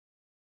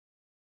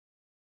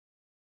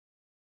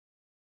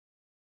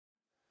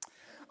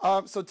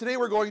So today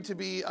we're going to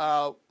be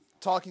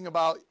talking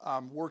about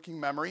working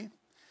memory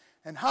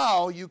and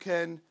how you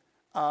can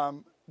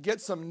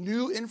get some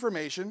new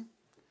information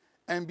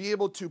and be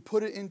able to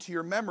put it into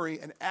your memory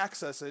and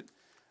access it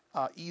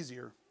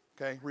easier,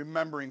 okay?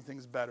 Remembering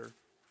things better,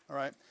 all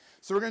right?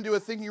 So we're going to do a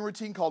thinking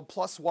routine called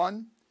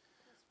 +1,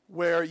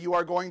 where you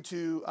are going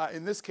to,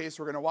 in this case,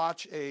 we're going to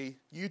watch a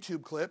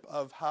YouTube clip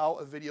of how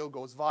a video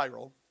goes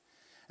viral.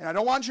 And I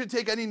don't want you to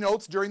take any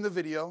notes during the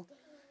video.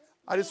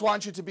 I just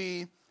want you to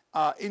be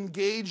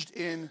engaged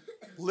in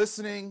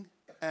listening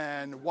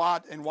and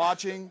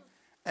watching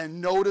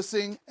and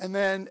noticing. And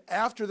then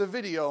after the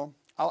video,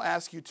 I'll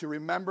ask you to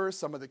remember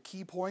some of the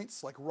key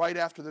points, like right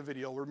after the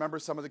video. Remember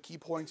some of the key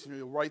points and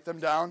you'll write them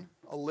down,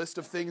 a list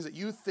of things that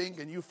you think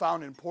and you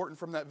found important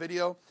from that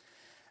video.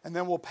 And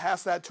then we'll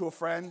pass that to a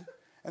friend,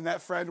 and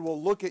that friend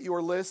will look at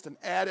your list and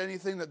add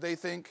anything that they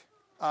think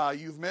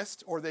you've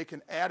missed, or they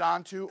can add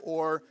on to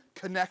or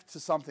connect to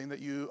something that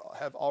you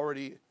have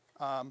already,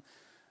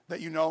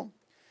 that you know.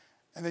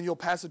 And then you'll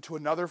pass it to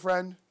another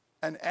friend.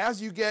 And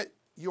as you get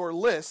your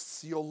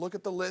lists, you'll look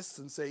at the lists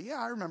and say, yeah,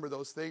 I remember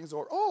those things,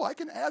 or, oh, I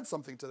can add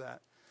something to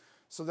that.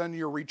 So then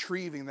you're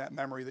retrieving that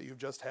memory that you've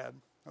just had,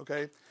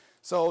 okay?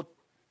 So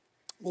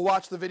we'll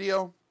watch the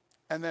video,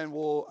 and then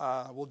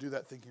we'll do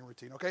that thinking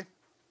routine, okay?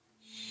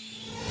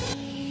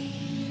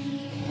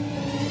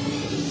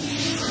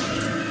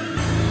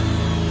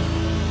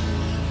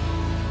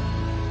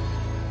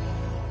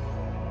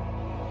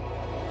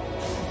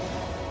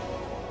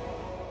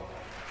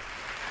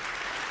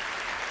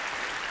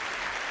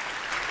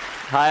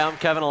 Hi, I'm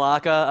Kevin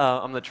Alaka.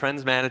 I'm the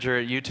trends manager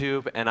at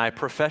YouTube, and I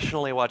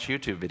professionally watch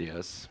YouTube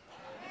videos.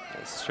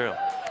 It's true.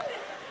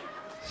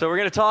 So we're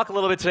going to talk a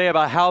little bit today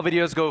about how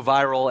videos go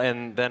viral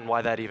and then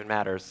why that even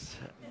matters.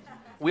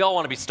 We all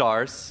want to be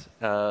stars,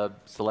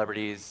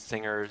 celebrities,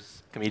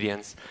 singers,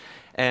 comedians.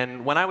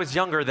 And when I was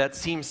younger, that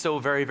seemed so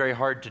very, very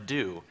hard to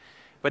do.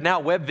 But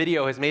now web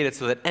video has made it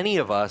so that any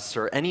of us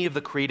or any of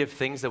the creative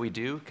things that we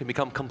do can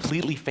become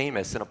completely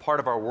famous and a part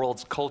of our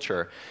world's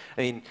culture.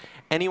 I mean,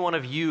 any one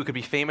of you could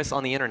be famous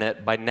on the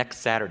internet by next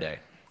Saturday.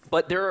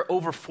 But there are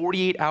over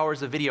 48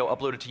 hours of video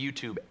uploaded to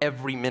YouTube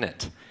every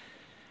minute.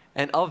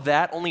 And of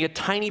that, only a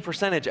tiny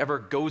percentage ever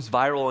goes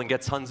viral and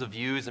gets tons of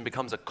views and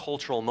becomes a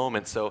cultural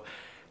moment. So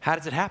how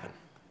does it happen?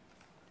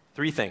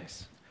 3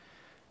 things: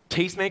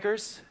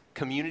 tastemakers,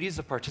 communities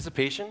of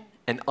participation,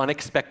 and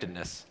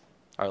unexpectedness.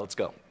 All right, let's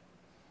go.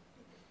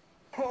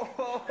 Oh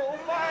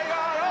my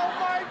God, oh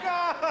my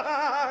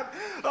God!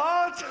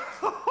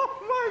 Oh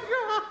my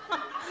God!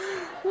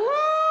 Woo!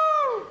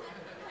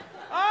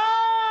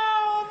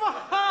 Oh,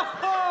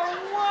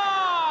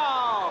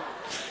 wow!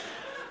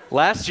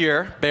 Last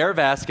year, Bear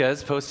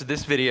Vasquez posted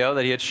this video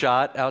that he had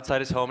shot outside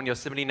his home in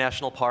Yosemite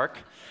National Park.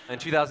 In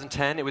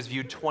 2010, it was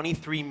viewed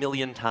 23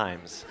 million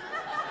times.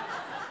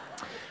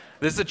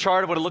 This is a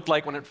chart of what it looked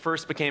like when it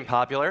first became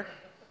popular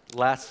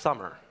last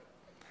summer.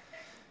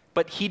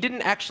 But he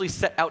didn't actually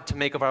set out to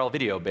make a viral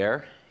video,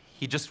 Bear.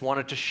 He just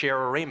wanted to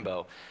share a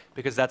rainbow,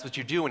 because that's what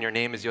you do when your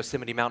name is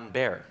Yosemite Mountain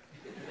Bear.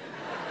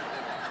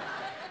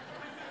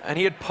 And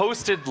he had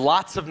posted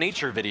lots of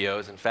nature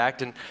videos, in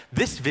fact, and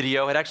this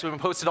video had actually been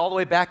posted all the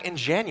way back in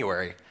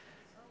January.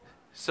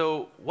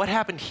 So what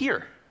happened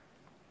here?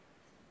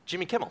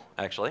 Jimmy Kimmel,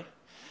 actually.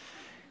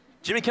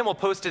 Jimmy Kimmel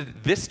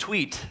posted this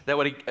tweet that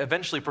would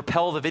eventually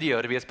propel the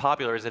video to be as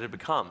popular as it had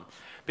become,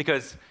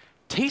 because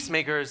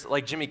tastemakers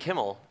like Jimmy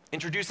Kimmel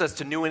introduce us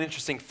to new and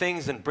interesting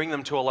things and bring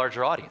them to a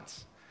larger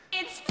audience.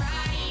 It's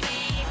Friday,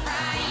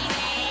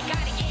 Friday,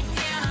 gotta get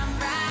down on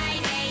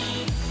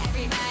Friday.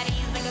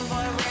 Everybody's looking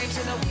forward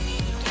to the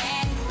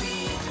weekend,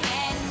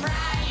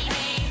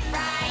 Friday,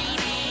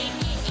 Friday,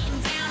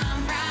 getting down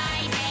on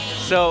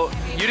Friday. So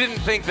you didn't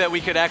think that we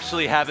could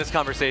actually have this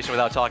conversation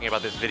without talking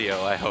about this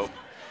video, I hope.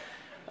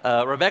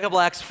 Rebecca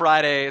Black's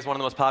Friday is one of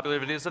the most popular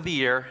videos of the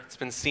year. It's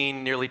been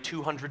seen nearly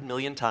 200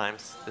 million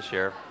times this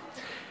year.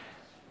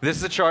 This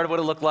is a chart of what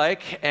it looked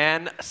like,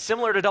 and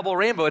similar to Double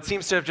Rainbow, it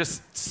seems to have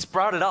just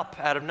sprouted up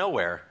out of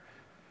nowhere.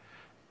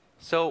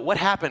 So what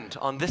happened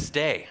on this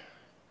day?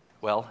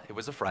 Well, it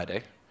was a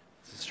Friday.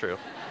 This is true.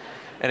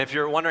 And if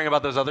you're wondering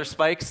about those other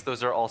spikes,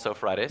 those are also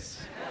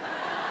Fridays.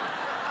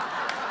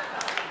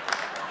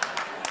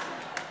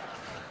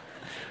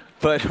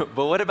 But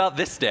what about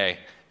this day,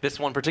 this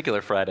one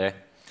particular Friday?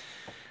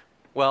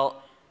 Well,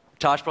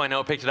 Tosh.0 I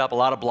know picked it up. A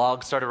lot of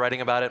blogs started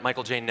writing about it.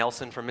 Michael J.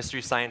 Nelson from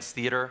Mystery Science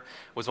Theater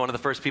was one of the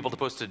first people to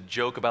post a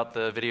joke about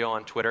the video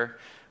on Twitter.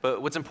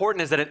 But what's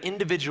important is that an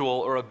individual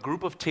or a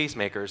group of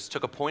tastemakers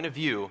took a point of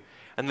view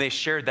and they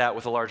shared that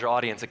with a larger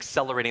audience,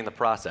 accelerating the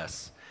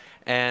process.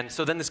 And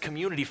so then this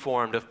community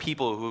formed of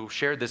people who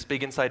shared this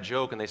big inside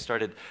joke, and they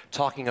started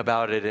talking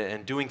about it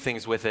and doing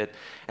things with it.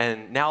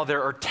 And now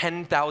there are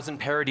 10,000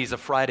 parodies of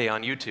Friday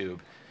on YouTube.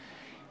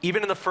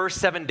 Even in the first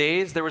 7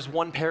 days, there was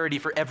one parody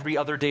for every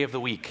other day of the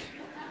week.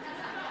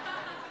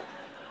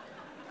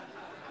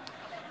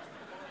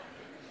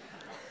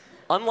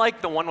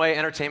 Unlike the one-way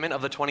entertainment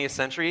of the 20th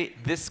century,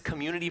 this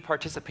community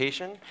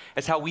participation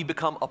is how we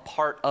become a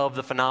part of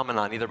the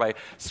phenomenon, either by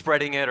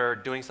spreading it or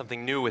doing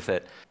something new with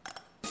it.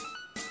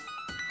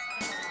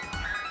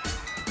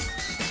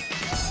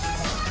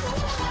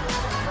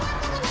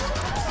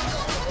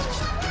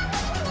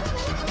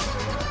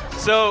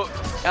 So,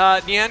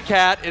 Nyan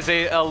Cat is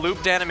a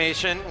looped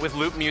animation with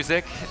loop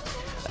music.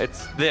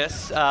 It's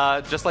this,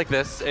 just like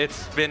this.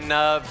 It's been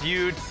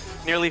viewed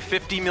nearly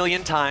 50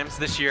 million times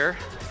this year.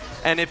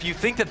 And if you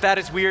think that that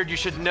is weird, you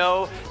should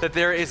know that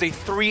there is a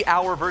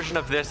 3-hour version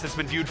of this that's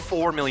been viewed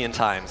 4 million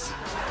times.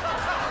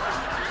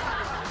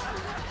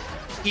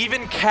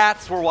 Even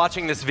cats were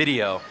watching this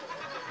video.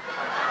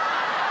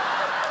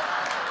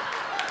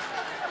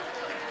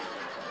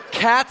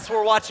 Cats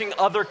were watching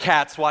other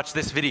cats watch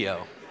this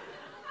video.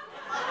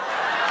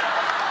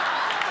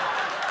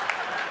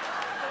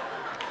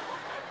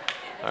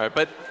 All right,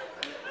 but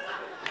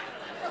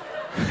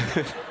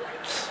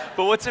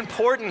what's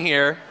important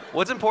here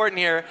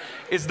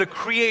is the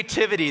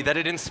creativity that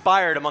it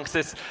inspired amongst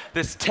this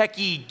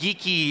techie,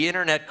 geeky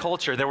internet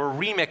culture. There were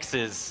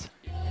remixes.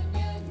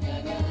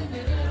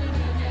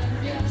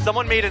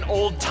 Someone made an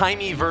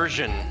old-timey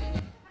version.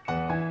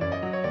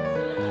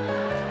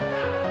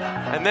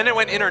 And then it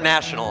went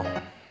international.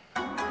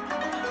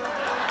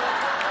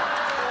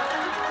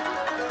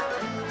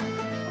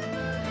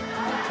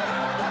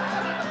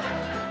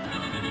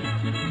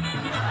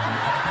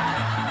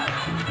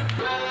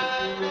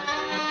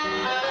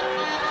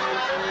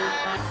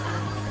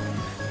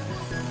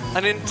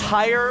 An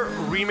entire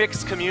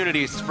remix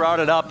community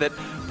sprouted up that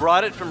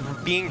brought it from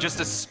being just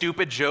a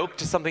stupid joke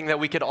to something that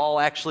we could all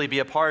actually be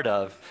a part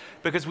of.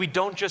 Because we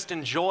don't just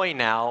enjoy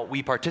now,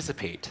 we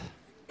participate.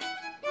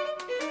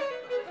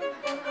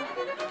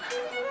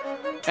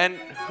 And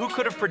who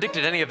could have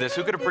predicted any of this?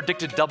 Who could have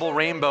predicted Double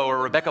Rainbow or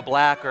Rebecca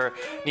Black or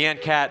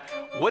Nyan Cat?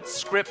 What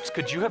script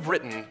could you have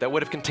written that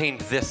would have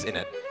contained this in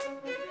it?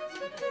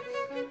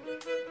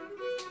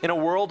 In a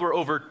world where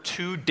over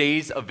 2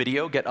 days of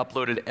video get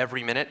uploaded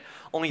every minute,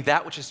 only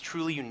that which is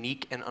truly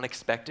unique and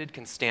unexpected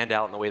can stand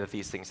out in the way that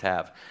these things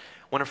have.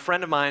 When a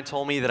friend of mine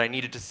told me that I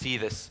needed to see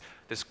this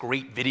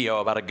great video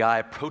about a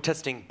guy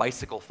protesting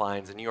bicycle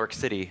fines in New York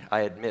City,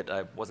 I admit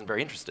I wasn't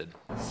very interested.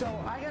 So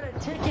I got a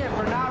ticket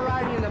for not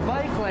riding in the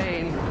bike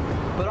lane,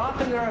 but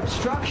often there are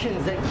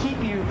obstructions that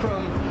keep you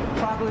from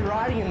properly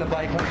riding in the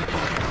bike lane.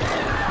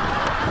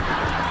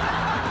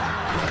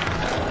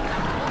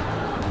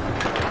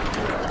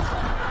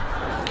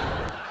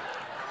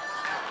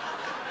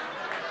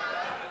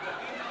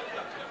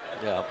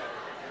 Yeah.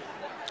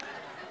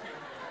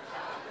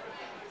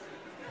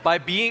 By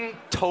being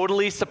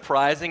totally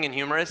surprising and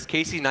humorous,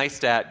 Casey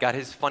Neistat got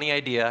his funny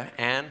idea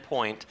and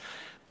point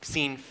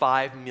seen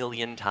 5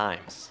 million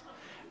times.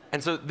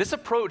 And so this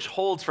approach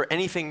holds for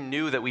anything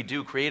new that we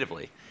do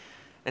creatively.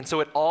 And so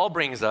it all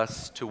brings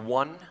us to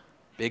one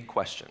big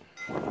question.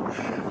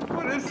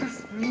 What does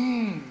this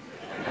mean?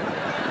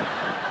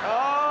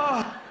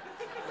 Oh.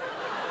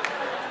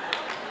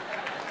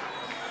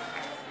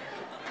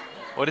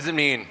 What does it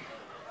mean?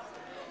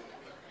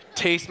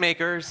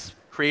 Tastemakers,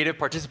 creative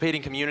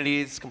participating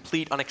communities,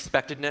 complete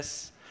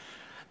unexpectedness.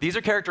 These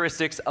are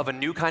characteristics of a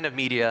new kind of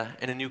media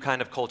and a new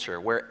kind of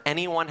culture where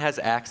anyone has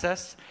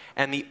access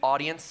and the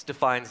audience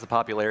defines the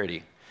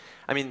popularity.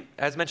 I mean,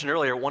 as mentioned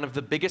earlier, one of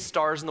the biggest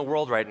stars in the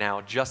world right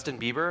now, Justin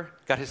Bieber,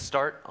 got his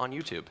start on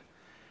YouTube.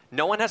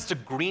 No one has to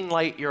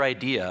greenlight your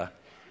idea,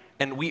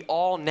 and we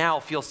all now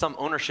feel some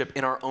ownership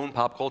in our own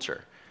pop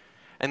culture.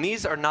 And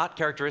these are not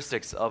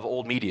characteristics of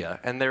old media,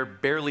 and they're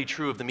barely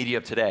true of the media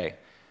of today.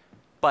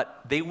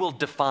 But they will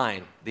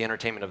define the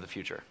entertainment of the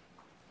future.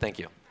 Thank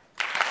you.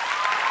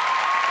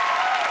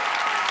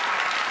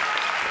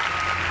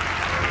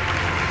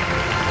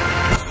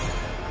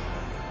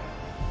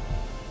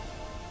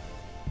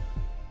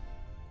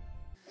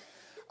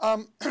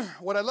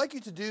 What I'd like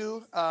you to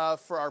do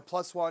for our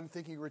 +1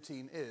 thinking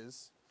routine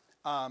is,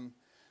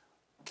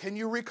 can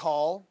you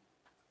recall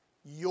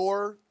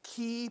your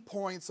key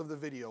points of the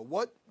video?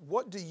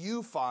 What do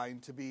you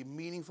find to be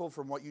meaningful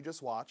from what you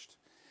just watched?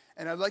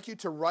 And I'd like you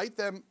to write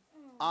them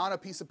on a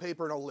piece of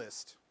paper in a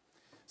list.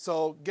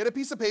 So get a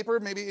piece of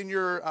paper, maybe in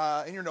your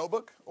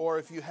notebook, or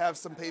if you have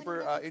some paper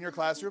in your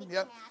classroom,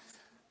 yep.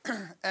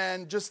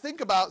 And just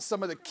think about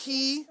some of the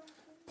key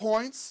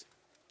points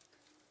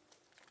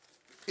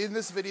in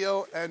this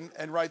video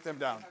and write them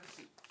down.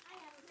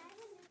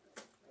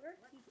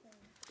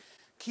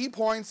 Key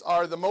points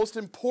are the most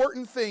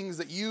important things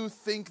that you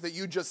think that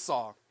you just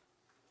saw.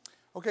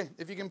 Okay,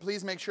 if you can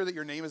please make sure that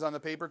your name is on the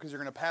paper because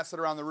you're going to pass it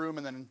around the room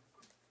and then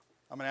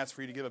I'm going to ask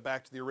for you to give it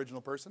back to the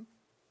original person.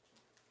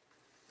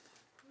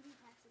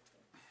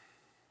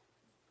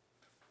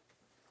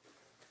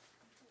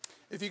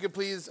 If you could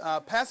please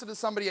pass it to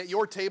somebody at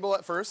your table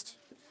at first.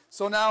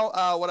 So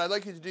now what I'd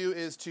like you to do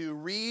is to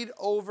read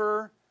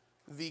over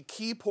the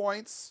key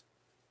points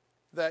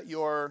that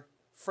your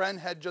friend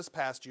had just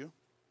passed you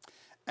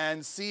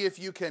and see if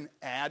you can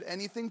add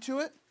anything to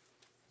it.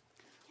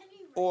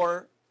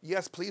 Or,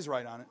 yes, please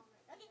write on it.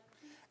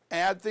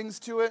 Add things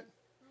to it.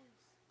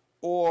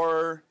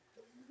 or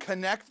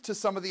connect to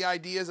some of the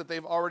ideas that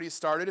they've already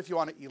started, if you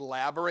want to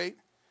elaborate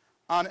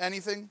on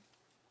anything.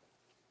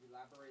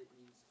 Elaborate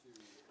means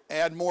to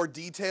add more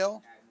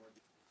detail.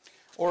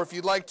 Or if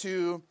you'd like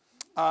to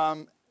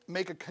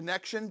make a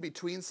connection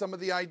between some of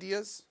the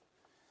ideas.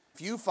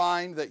 If you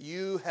find that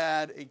you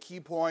had a key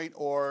point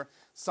or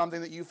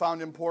something that you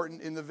found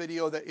important in the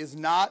video that is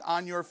not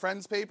on your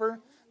friend's paper,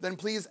 then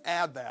please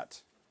add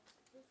that.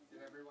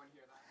 Did everyone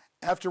hear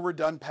that? After we're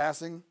done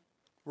passing,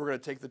 we're going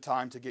to take the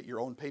time to get your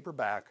own paper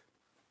back,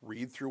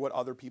 read through what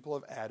other people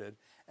have added,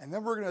 and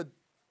then we're going to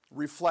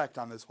reflect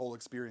on this whole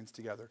experience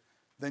together.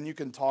 Then you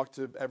can talk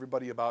to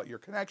everybody about your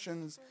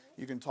connections.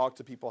 You can talk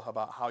to people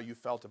about how you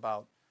felt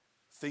about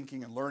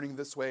thinking and learning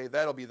this way.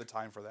 That'll be the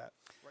time for that.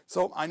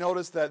 So I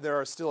noticed that there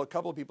are still a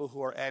couple of people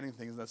who are adding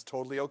things. That's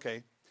totally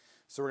okay.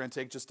 So we're going to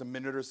take just a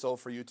minute or so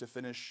for you to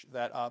finish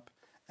that up.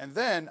 And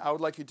then I would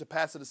like you to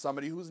pass it to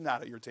somebody who's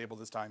not at your table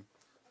this time.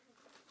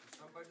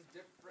 Somebody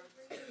different.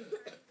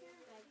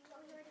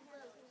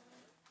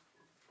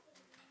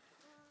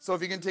 So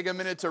if you can take a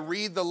minute to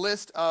read the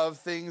list of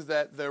things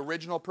that the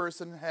original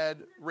person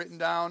had written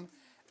down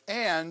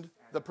and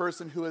the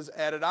person who has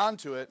added on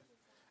to it,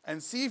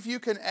 and see if you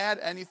can add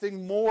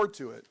anything more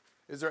to it.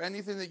 Is there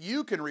anything that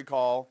you can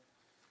recall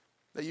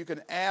that you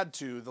can add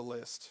to the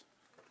list?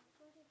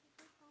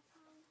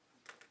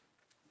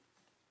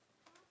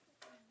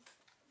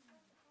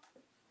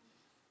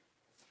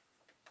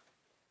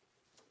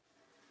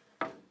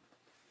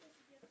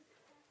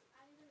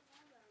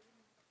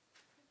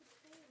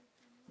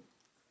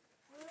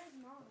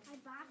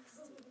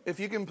 If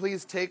you can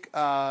please take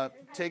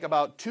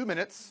about 2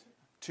 minutes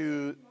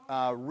to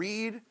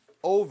read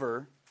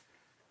over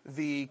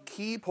the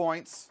key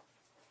points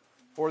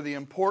or the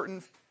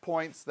important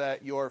points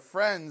that your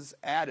friends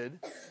added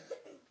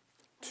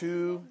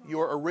to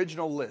your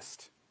original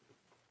list.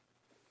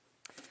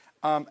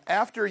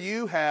 After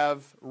you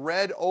have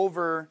read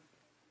over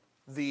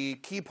the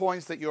key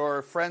points that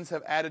your friends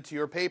have added to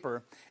your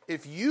paper,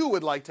 if you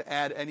would like to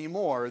add any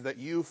more that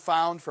you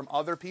found from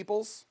other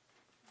people's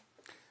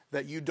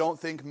that you don't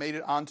think made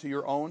it onto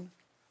your own,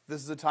 this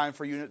is the time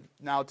for you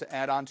now to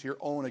add on to your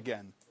own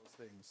again.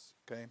 Those things,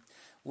 okay?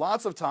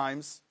 Lots of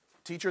times,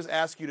 teachers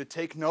ask you to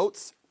take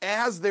notes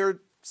as they're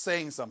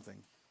saying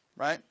something,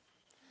 right?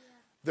 Yeah.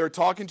 They're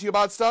talking to you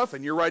about stuff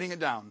and you're writing it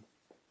down,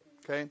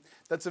 okay?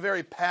 That's a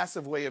very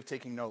passive way of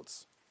taking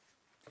notes.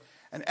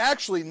 And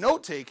actually,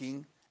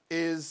 note-taking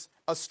is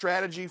a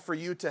strategy for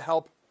you to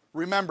help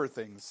remember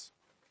things.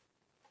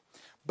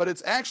 But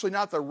it's actually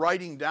not the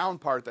writing down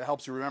part that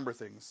helps you remember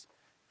things.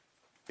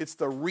 It's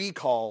the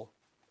recall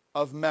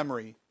of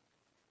memory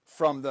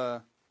from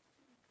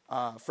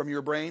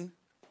your brain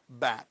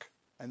back,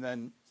 and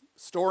then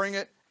storing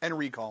it and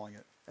recalling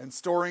it, and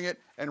storing it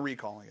and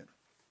recalling it.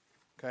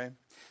 Okay?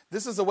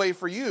 This is a way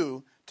for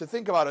you to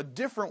think about a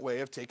different way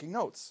of taking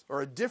notes,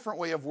 or a different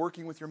way of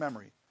working with your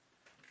memory.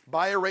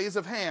 By a raise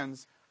of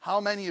hands, how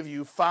many of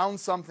you found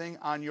something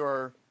on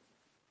your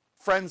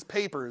friend's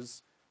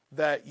papers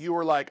that you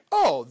were like,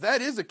 oh,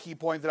 that is a key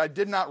point that I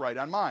did not write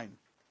on mine?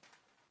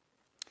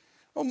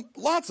 Well,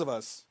 lots of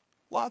us.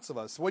 Lots of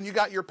us. When you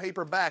got your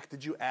paper back,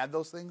 did you add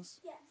those things?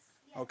 Yes.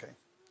 Okay.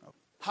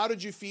 How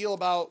did you feel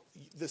about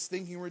this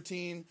thinking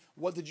routine?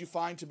 What did you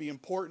find to be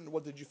important?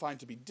 What did you find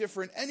to be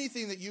different?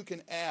 Anything that you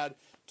can add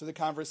to the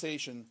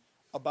conversation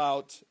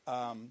about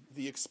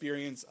the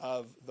experience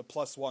of the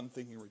 +1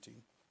 thinking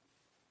routine?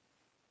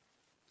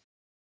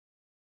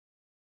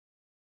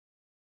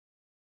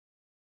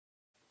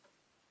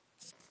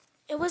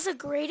 It was a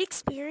great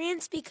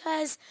experience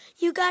because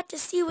you got to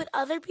see what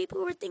other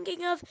people were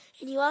thinking of,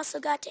 and you also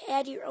got to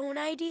add your own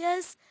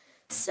ideas.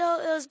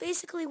 So it was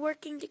basically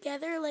working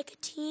together like a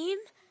team.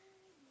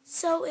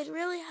 So it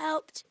really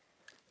helped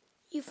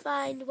you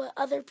find what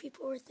other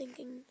people were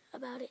thinking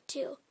about it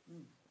too.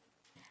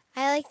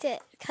 I liked it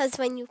because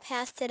when you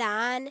passed it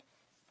on,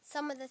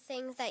 some of the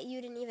things that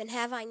you didn't even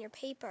have on your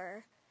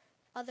paper,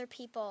 other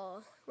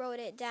people wrote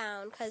it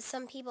down, because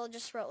some people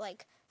just wrote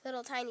like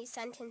little tiny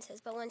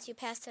sentences, but once you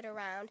passed it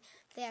around,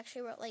 they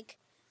actually wrote like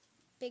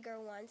bigger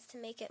ones to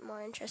make it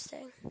more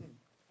interesting.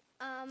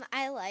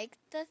 I liked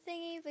the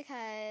thingy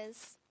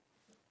because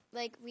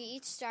like we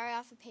each started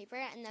off a paper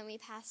and then we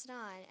passed it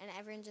on and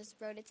everyone just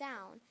wrote it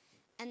down.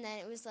 And then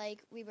it was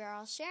like we were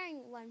all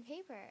sharing one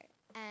paper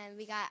and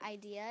we got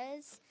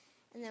ideas,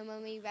 and then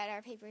when we read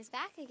our papers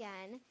back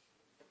again,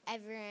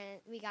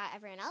 we got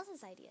everyone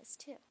else's ideas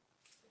too.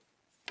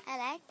 I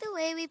like the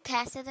way we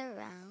passed it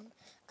around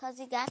because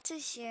we got to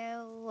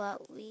share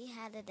what we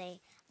had today,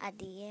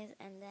 ideas,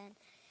 and then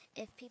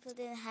if people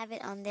didn't have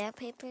it on their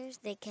papers,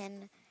 they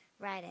can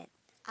write it.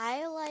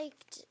 I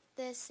liked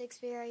this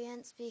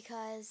experience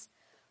because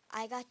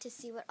I got to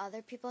see what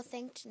other people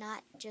think,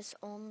 not just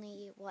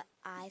only what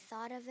I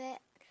thought of it,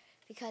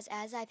 because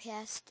as I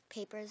passed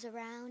papers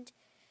around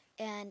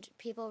and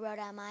people wrote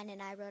on mine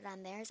and I wrote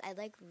on theirs, I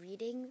like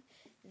reading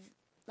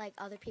like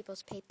other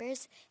people's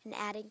papers and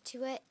adding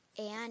to it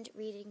and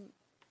reading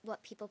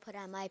what people put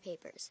on my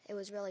papers. It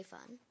was really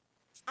fun.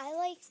 I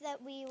liked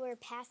that we were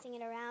passing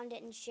it around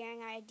and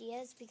sharing our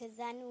ideas because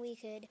then we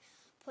could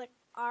put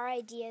our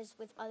ideas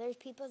with other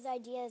people's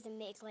ideas and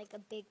make like a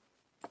big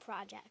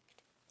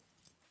project.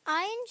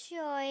 I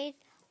enjoyed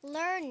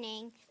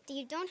learning that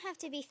you don't have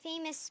to be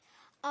famous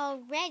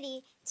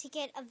already to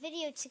get a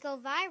video to go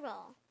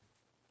viral.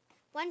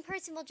 One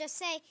person will just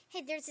say,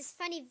 hey, there's this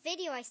funny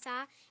video I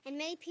saw, and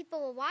many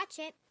people will watch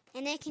it,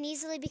 and it can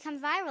easily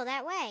become viral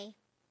that way.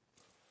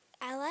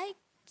 I liked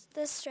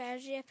the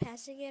strategy of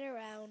passing it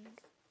around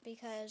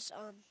because,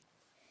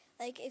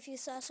 like, if you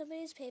saw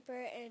somebody's paper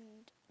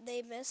and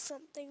they missed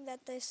something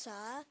that they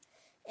saw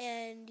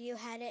and you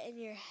had it in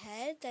your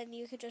head, then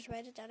you could just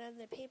write it down on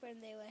the paper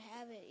and they would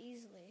have it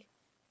easily.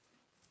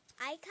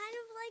 I kind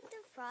of like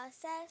the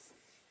process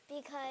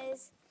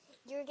because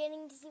you're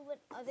getting to see what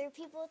other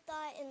people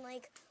thought and,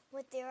 like,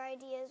 what their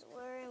ideas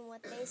were and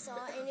what they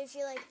saw. And if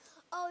you're like,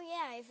 oh,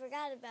 yeah, I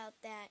forgot about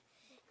that,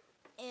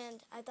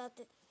 and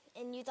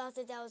you thought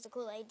that that was a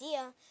cool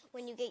idea,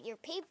 when you get your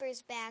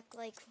papers back,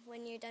 like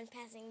when you're done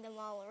passing them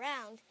all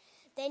around,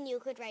 then you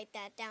could write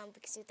that down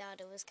because you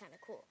thought it was kind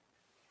of cool.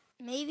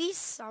 Maybe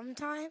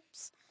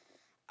sometimes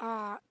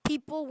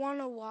people want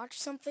to watch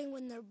something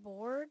when they're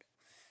bored.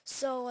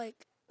 So,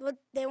 like,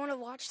 they want to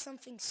watch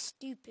something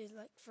stupid,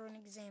 like, for an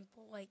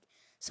example, like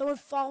someone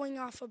falling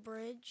off a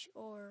bridge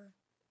or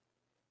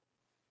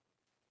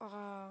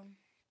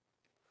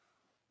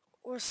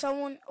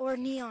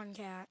Neon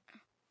Cat.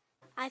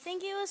 I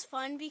think it was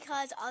fun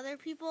because other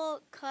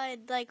people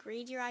could, like,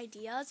 read your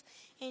ideas,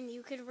 and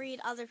you could read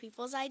other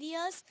people's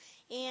ideas.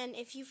 And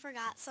if you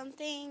forgot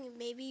something,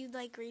 maybe you'd,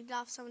 like, read it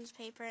off someone's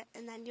paper,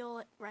 and then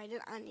you'll write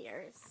it on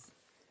yours.